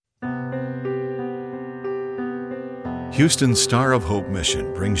Houston Star of Hope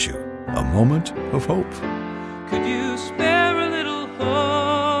Mission brings you a moment of hope. Could you spare a little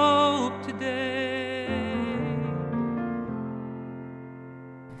hope today?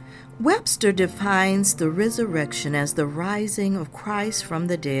 Webster defines the resurrection as the rising of Christ from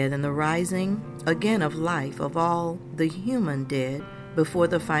the dead and the rising again of life of all the human dead before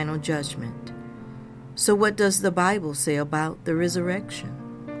the final judgment. So what does the Bible say about the resurrection?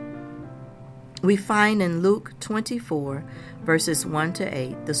 We find in Luke 24, verses 1 to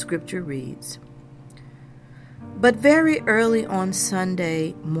 8, the scripture reads, "But very early on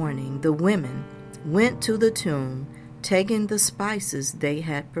Sunday morning, the women went to the tomb, taking the spices they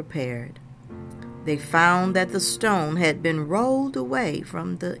had prepared. They found that the stone had been rolled away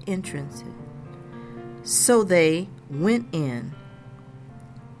from the entrance. So they went in,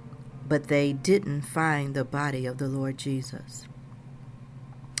 but they didn't find the body of the Lord Jesus.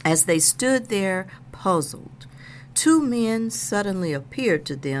 As they stood there puzzled, two men suddenly appeared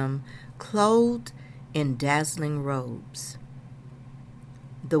to them, clothed in dazzling robes.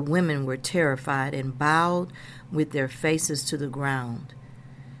 The women were terrified and bowed with their faces to the ground.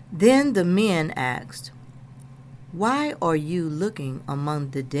 Then the men asked, 'Why are you looking among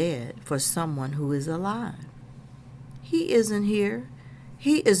the dead for someone who is alive? He isn't here.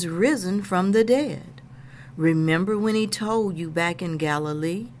 He is risen from the dead. Remember when he told you back in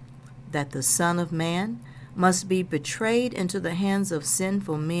Galilee that the Son of Man must be betrayed into the hands of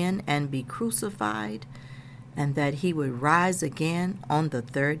sinful men and be crucified, and that he would rise again on the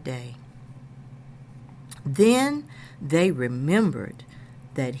third day?' Then they remembered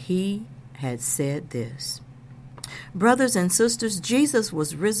that he had said this." Brothers and sisters, Jesus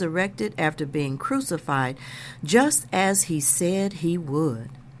was resurrected after being crucified, just as he said he would.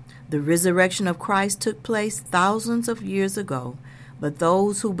 The resurrection of Christ took place thousands of years ago, but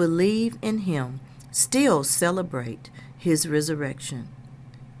those who believe in him still celebrate his resurrection.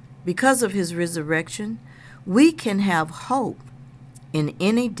 Because of his resurrection, we can have hope in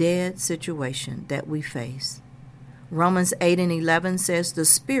any dead situation that we face. Romans 8:11 says, "The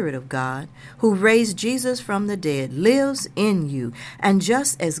Spirit of God, who raised Jesus from the dead, lives in you. And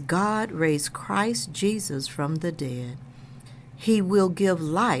just as God raised Christ Jesus from the dead, he will give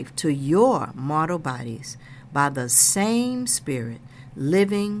life to your mortal bodies by the same Spirit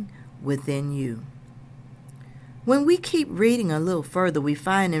living within you." When we keep reading a little further, we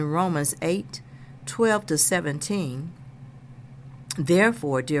find in Romans 8:12 to 17,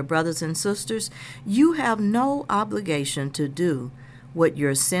 "Therefore, dear brothers and sisters, you have no obligation to do what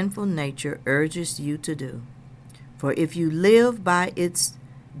your sinful nature urges you to do. For if you live by its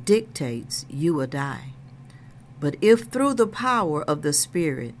dictates, you will die. But if through the power of the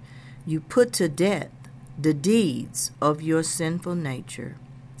Spirit you put to death the deeds of your sinful nature,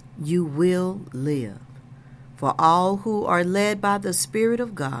 you will live. For all who are led by the Spirit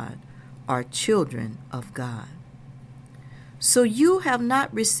of God are children of God. So you have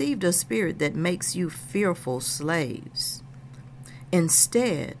not received a spirit that makes you fearful slaves.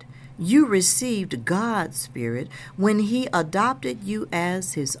 Instead, you received God's Spirit when he adopted you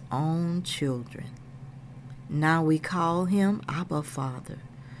as his own children. Now we call him Abba, Father,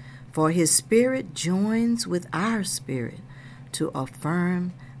 for his Spirit joins with our spirit to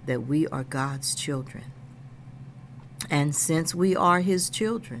affirm that we are God's children. And since we are his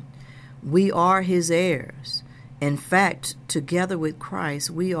children, we are his heirs. In fact, together with Christ,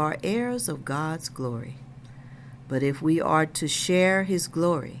 we are heirs of God's glory. But if we are to share his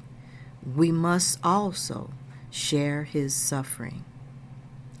glory, we must also share his suffering.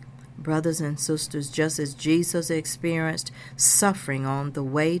 Brothers and sisters, just as Jesus experienced suffering on the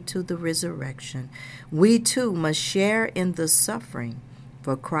way to the resurrection, we too must share in the suffering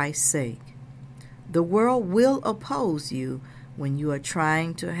for Christ's sake. The world will oppose you when you are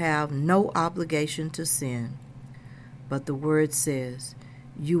trying to have no obligation to sin. But the word says,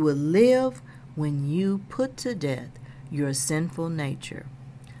 you will live when you put to death your sinful nature.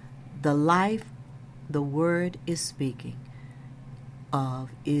 The life the word is speaking of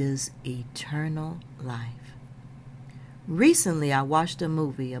is eternal life. Recently, I watched a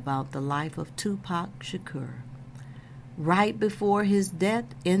movie about the life of Tupac Shakur. Right before his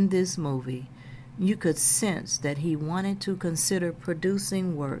death in this movie, you could sense that he wanted to consider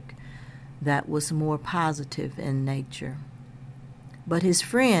producing work that was more positive in nature. But his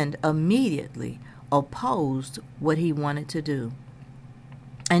friend immediately opposed what he wanted to do.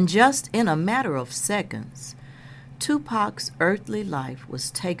 And just in a matter of seconds, Tupac's earthly life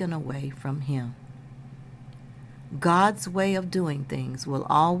was taken away from him. God's way of doing things will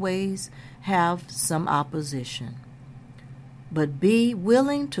always have some opposition. But be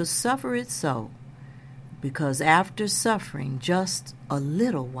willing to suffer it so. because after suffering just a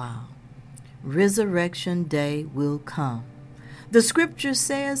little while, resurrection day will come. The scripture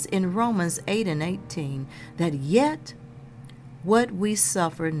says in Romans 8:18 that yet what we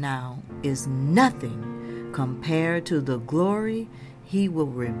suffer now is nothing compared to the glory He will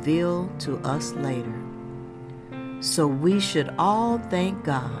reveal to us later. So we should all thank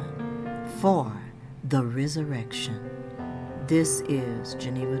God for the resurrection. This is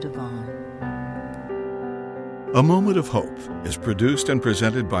Geneva Devon. A Moment of Hope is produced and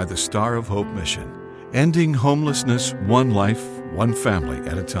presented by the Star of Hope Mission, ending homelessness one life, one family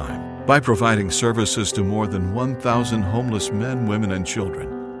at a time, by providing services to more than 1,000 homeless men, women, and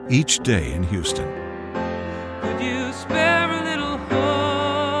children each day in Houston. Could you spare a little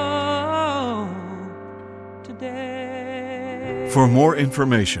hope today? For more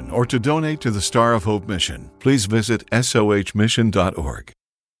information or to donate to the Star of Hope Mission, please visit sohmission.org.